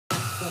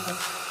Oh,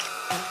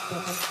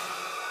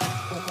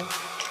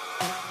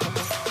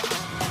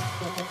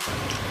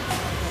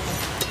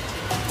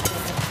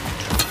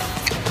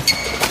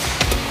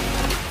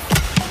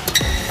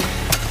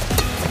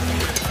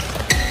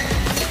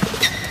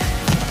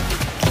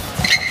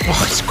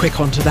 it's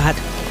quick onto that.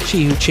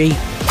 ShiYuQi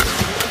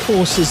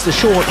forces the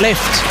short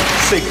lift.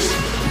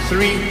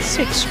 6-3.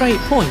 6 straight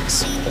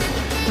points.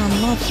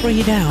 And love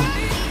 3 down.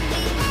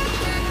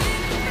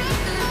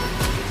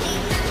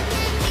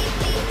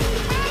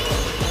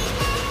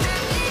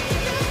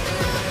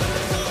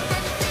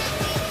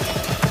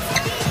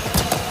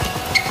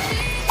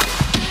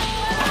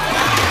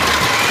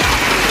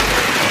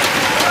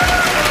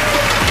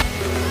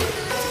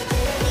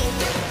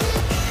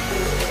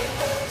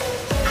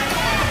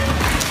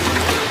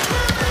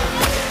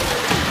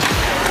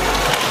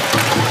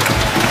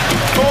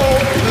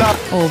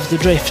 Of the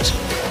drift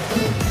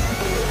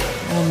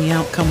on the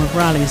outcome of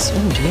rallies.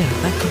 Oh dear,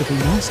 that could have been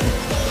nasty.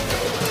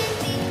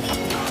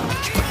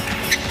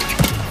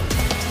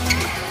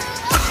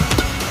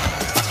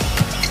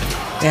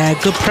 Yeah,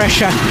 good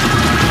pressure.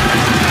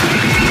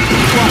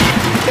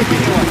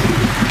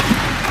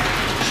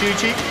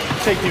 ShiYuQi,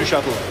 take new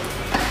shuttle.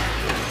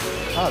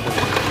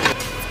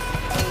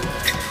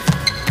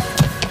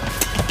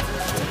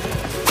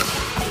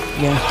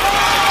 Yeah.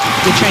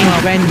 The change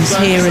of ends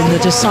here in the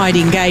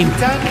deciding game.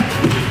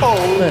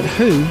 But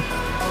who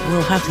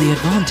will have the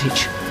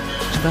advantage?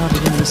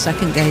 Started in the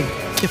second game.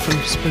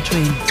 Difference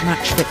between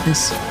match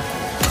fitness,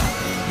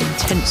 the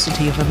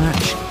intensity of a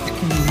match.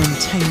 Can you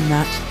maintain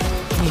that?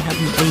 You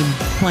haven't been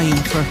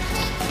playing for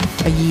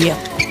a year.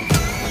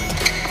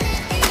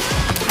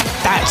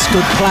 That's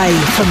good play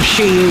from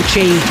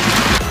ShiYuQi.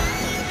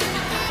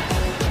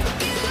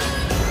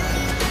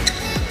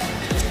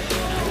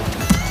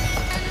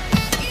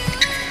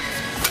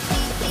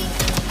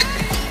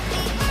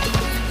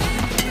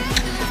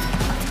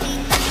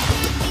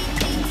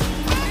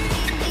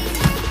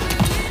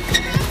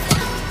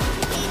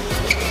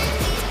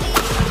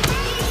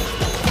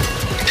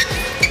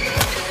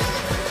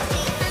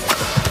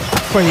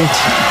 Brilliant.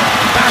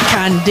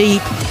 Backhand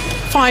deep.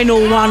 Final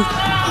one.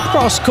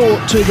 Cross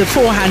court to the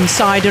forehand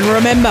side. And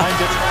remember,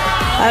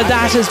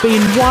 that has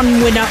been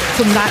one winner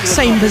from that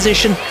same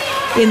position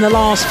in the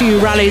last few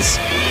rallies.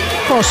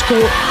 Cross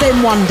court,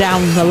 then one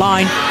down the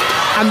line.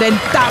 And then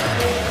that.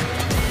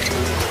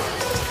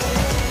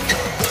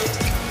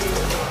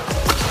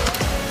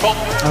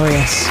 Oh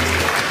yes.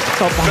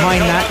 Got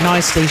behind that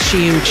nicely.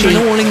 ShiYuQi,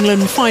 an All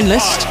England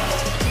finalist.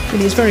 In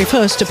his very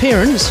first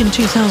appearance in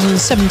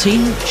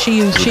 2017,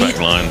 ShiYuQi. Back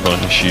line by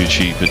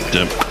ShiYuQi, but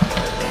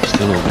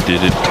still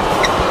overdid it.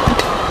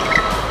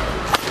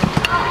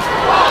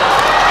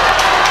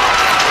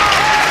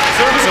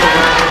 Service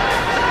over.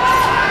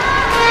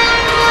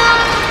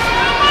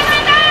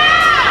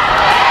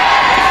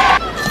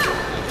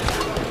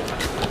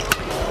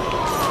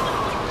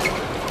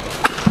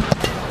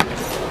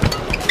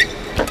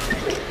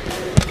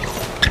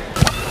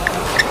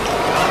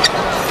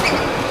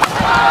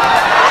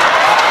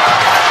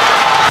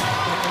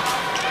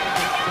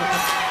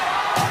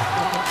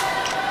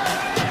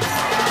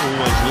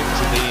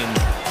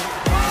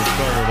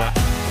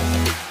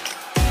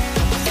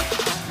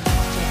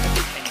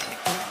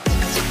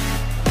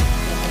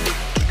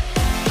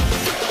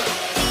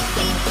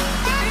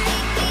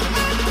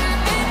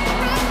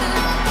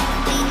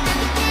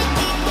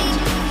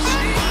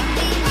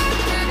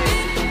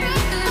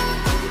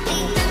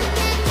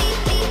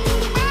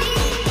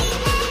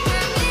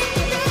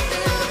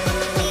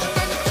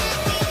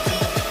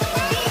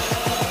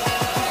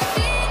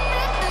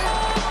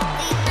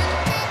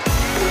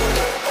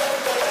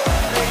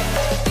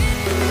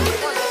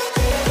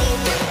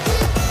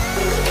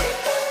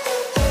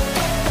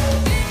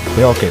不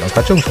要给到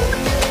他正手。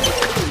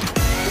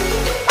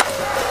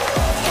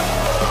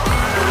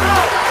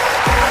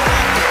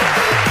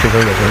这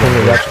边也是通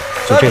过压制，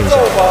就这一下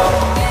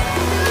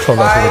创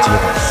造出了机会。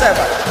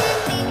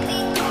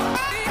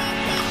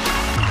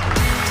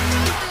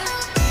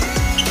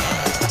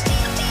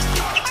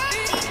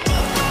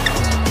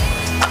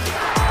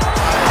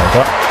好的，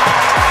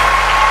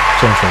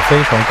正手非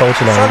常高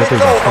质量的一个对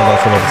角创造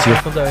出来的机会。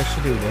在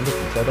16年的比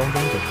赛当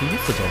中的第1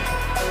次交手。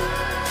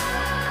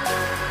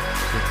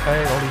 开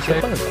找了一些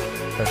办法，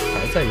但是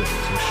还在有一些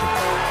失误。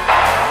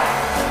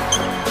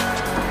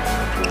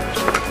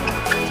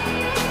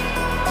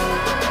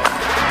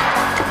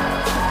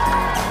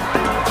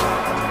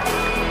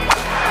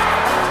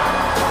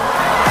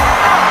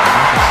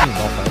吸引到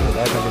反手，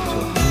大家看这个球，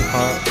第一拍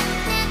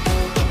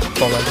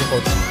放完之后，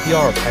第2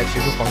拍其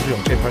实黄志勇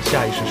这拍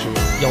下意识是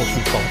要去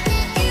放。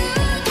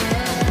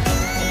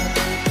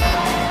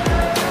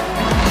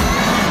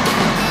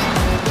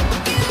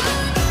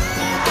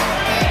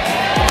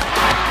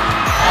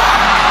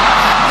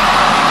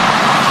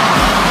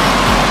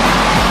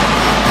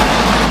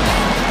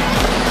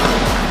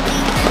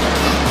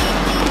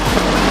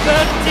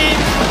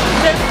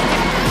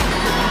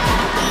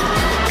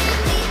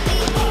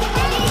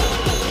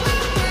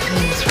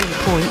 3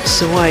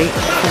 points away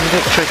from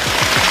victory.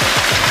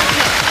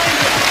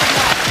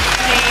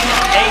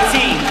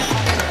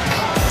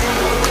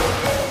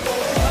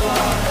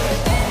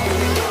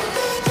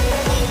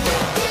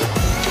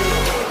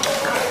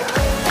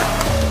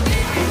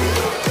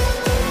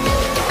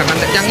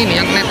 ini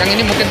yang net yang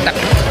ini mungkin tak.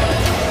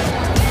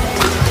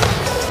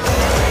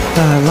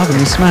 Loving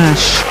the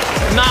smash.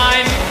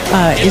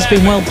 It's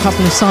been well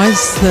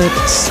publicised that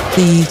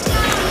the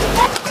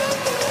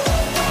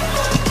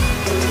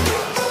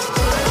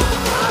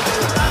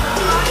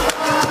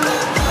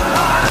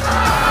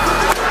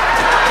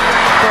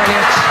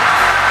brilliant.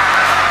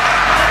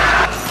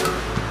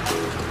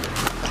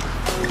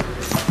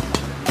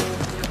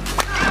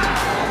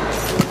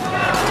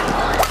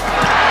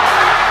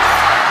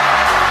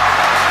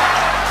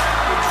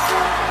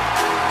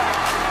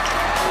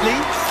 Lee.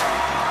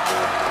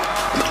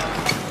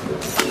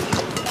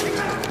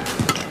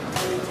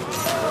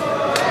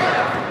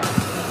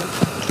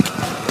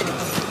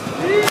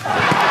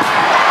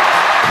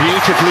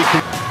 Beautifully.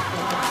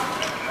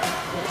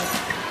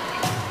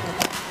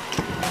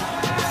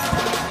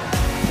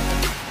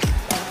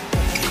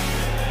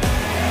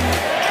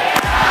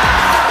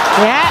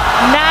 Yeah,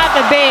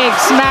 another big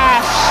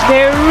smash.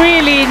 They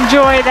really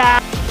enjoy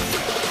that.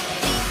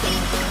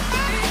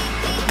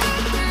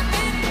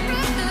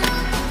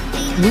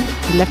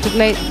 He left it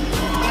late.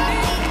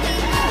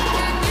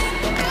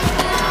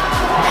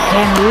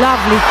 Again,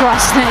 lovely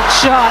cross net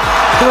shot.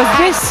 It was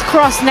this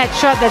cross net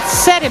shot that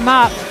set him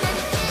up.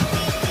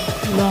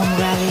 Long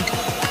rally.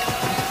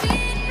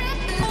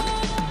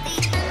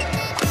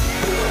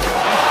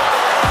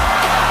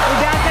 He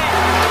does it.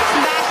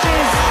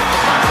 Smashes.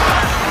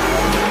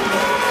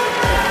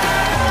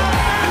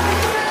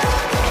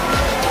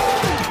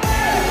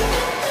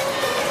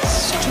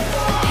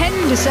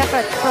 Stupendous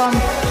effort from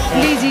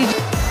Lee Zii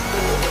Jia.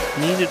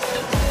 Needed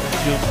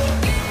to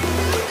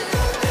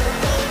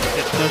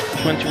get close to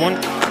 21.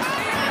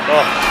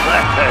 Oh,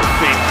 that has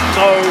been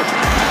so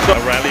a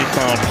rally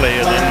style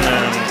player, then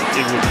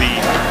it would be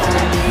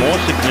more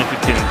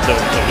significant. So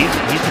he's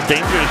a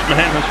dangerous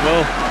man as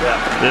well.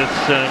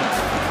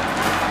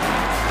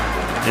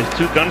 There's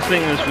two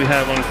gunslingers we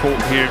have on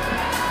court here.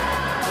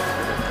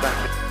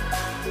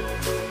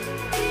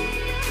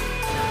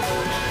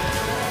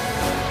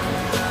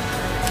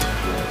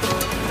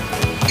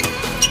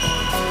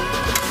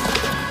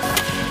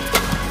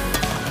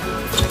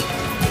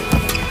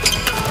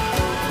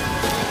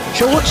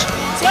 Short.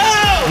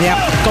 Yeah,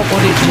 got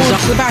what it was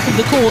off the back of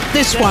the court.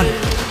 This one.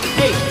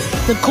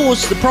 That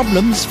caused the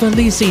problems for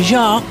Lee Zii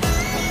Jia.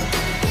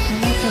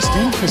 And that just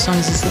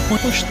emphasises the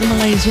point. Push the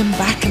Malaysian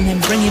back and then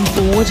bring him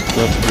forward.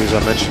 Notably, as I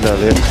mentioned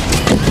earlier,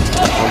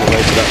 on the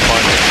way to that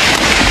final.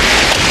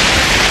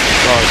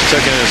 Oh, it's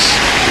taking us.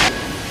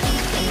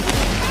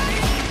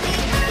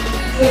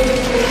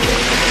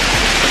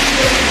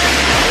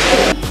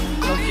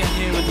 Loh Kean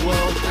Yew with the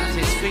world at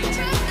his feet.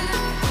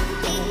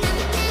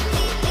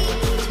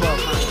 12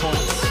 match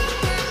points.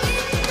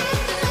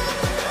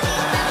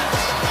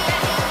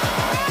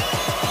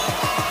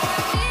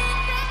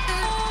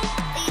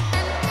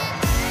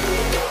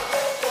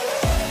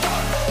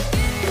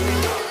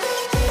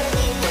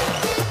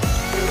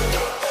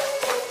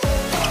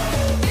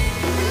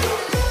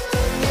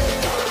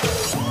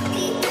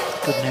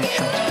 Good net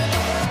shot.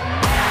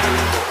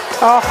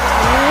 Oh,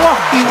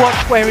 you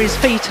watch where his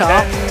feet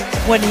are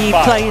when he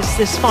plays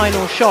this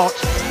final shot.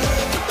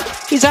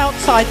 He's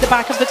outside the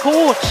back of the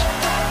court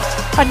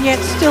and yet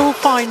still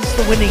finds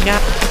the winning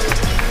app.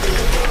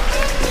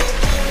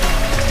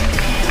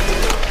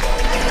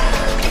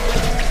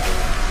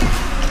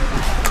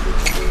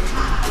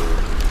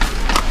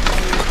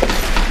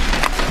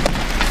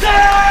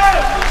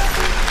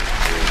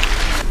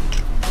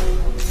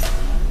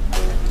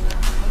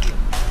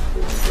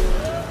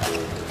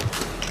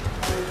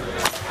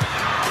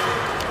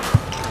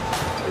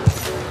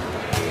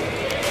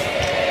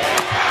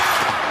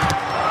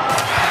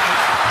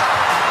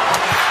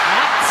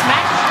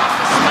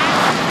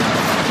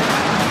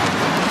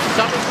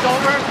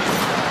 Over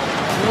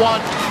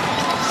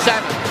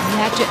 1-7.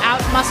 He had to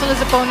out-muscle his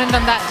opponent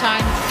on that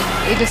time.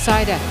 A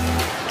decider.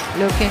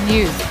 Loh Kean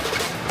Yew.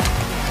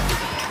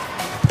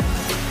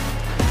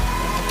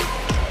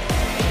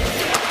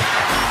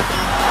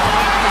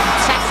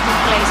 Fantastic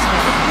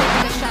placement.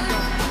 The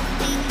shuttle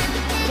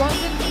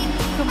wasn't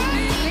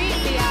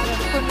completely out of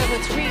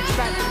Kunravut's reach,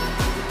 but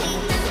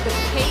the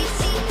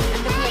pace and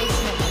the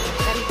placement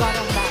that he got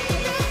on that.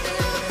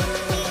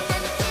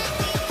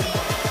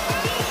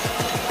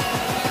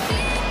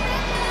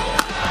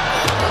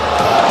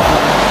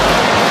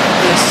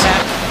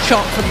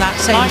 Shot from that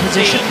same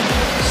position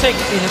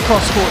in a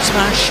cross-court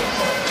smash.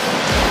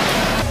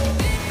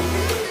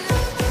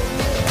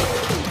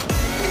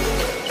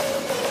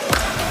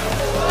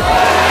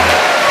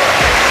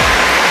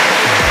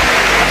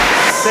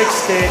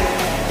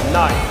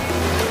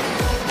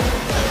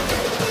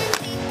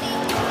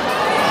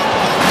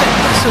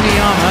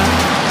 Suriyama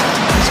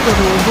has got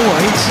to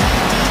avoid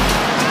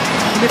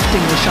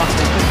lifting the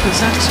shuttle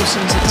because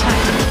Axelsen's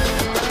attacking.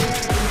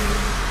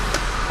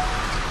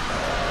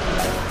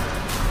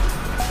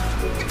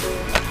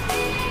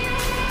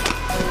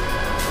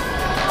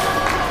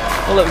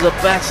 Well, it was a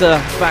better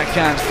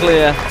backhand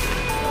clear.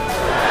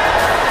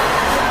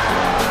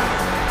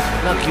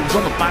 Look, he was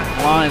on the back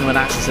line when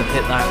Axelsen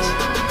hit that.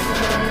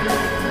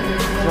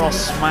 Cross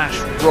smash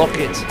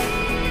rocket.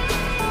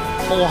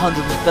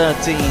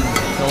 413.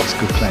 That's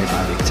good play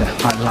by Viktor.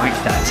 I like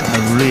that. I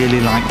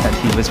really like that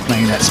he was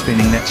playing that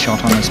spinning net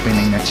shot on a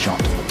spinning net shot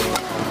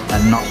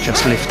and not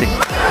just lifting.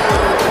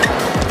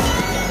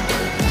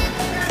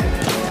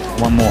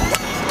 One more.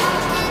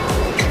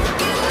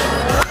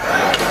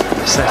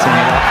 Setting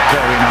it up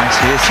very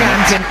nicely,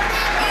 isn't it?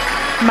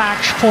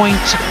 Match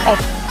point of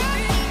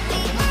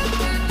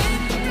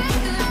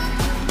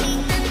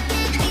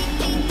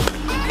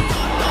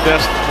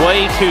Just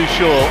way too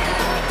short.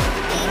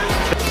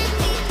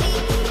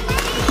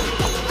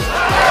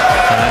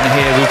 And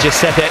here we just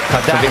said it,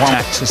 but that Viktor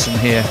Axelsen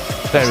here,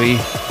 very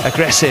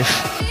aggressive.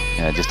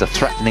 Yeah, just a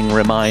threatening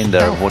reminder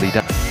of what he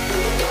does.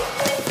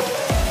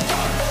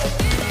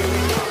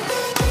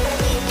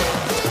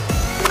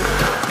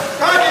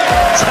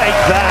 Take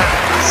that,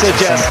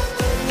 suggest.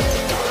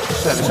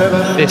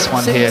 This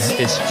one here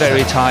is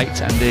very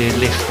tight and the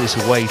lift is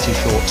way too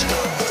short.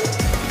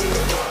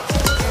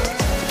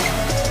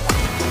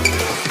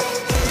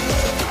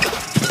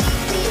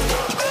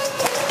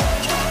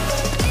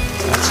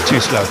 That's too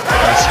slow.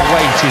 That's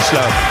way too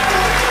slow.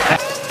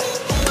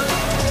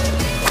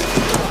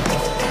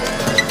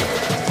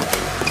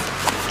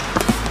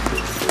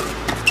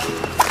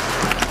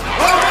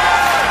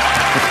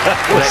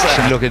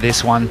 Look at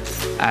this one,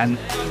 and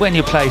when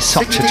you play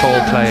such a tall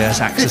player as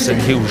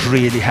Axelsen, you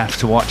really have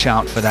to watch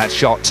out for that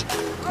shot.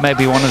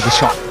 Maybe one of the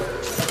shots.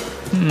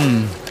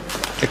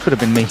 It could have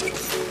been me.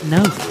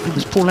 no, it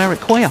was Paul Eric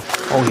Hoyer.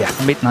 Oh yeah,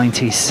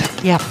 mid-90s.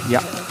 Yeah.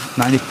 Yeah,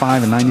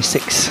 95 and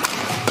 96,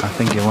 I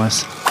think it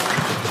was.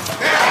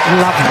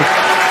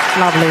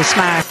 Lovely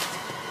smash.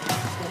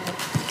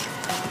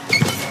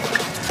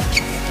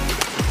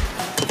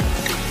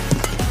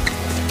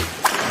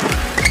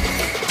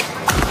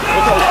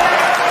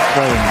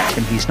 Throwing at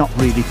him, he's not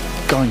really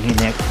going in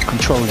there,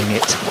 controlling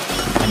it,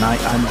 and I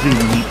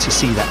really need to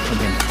see that from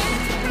him.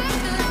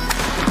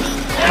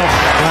 Oh,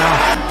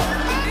 wow.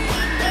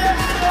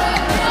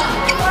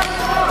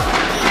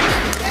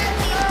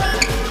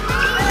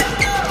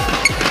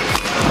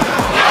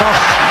 Oh,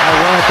 my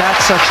word,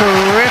 that's a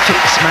terrific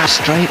smash.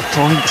 Straight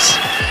points.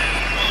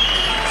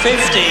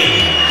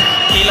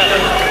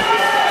 50-11.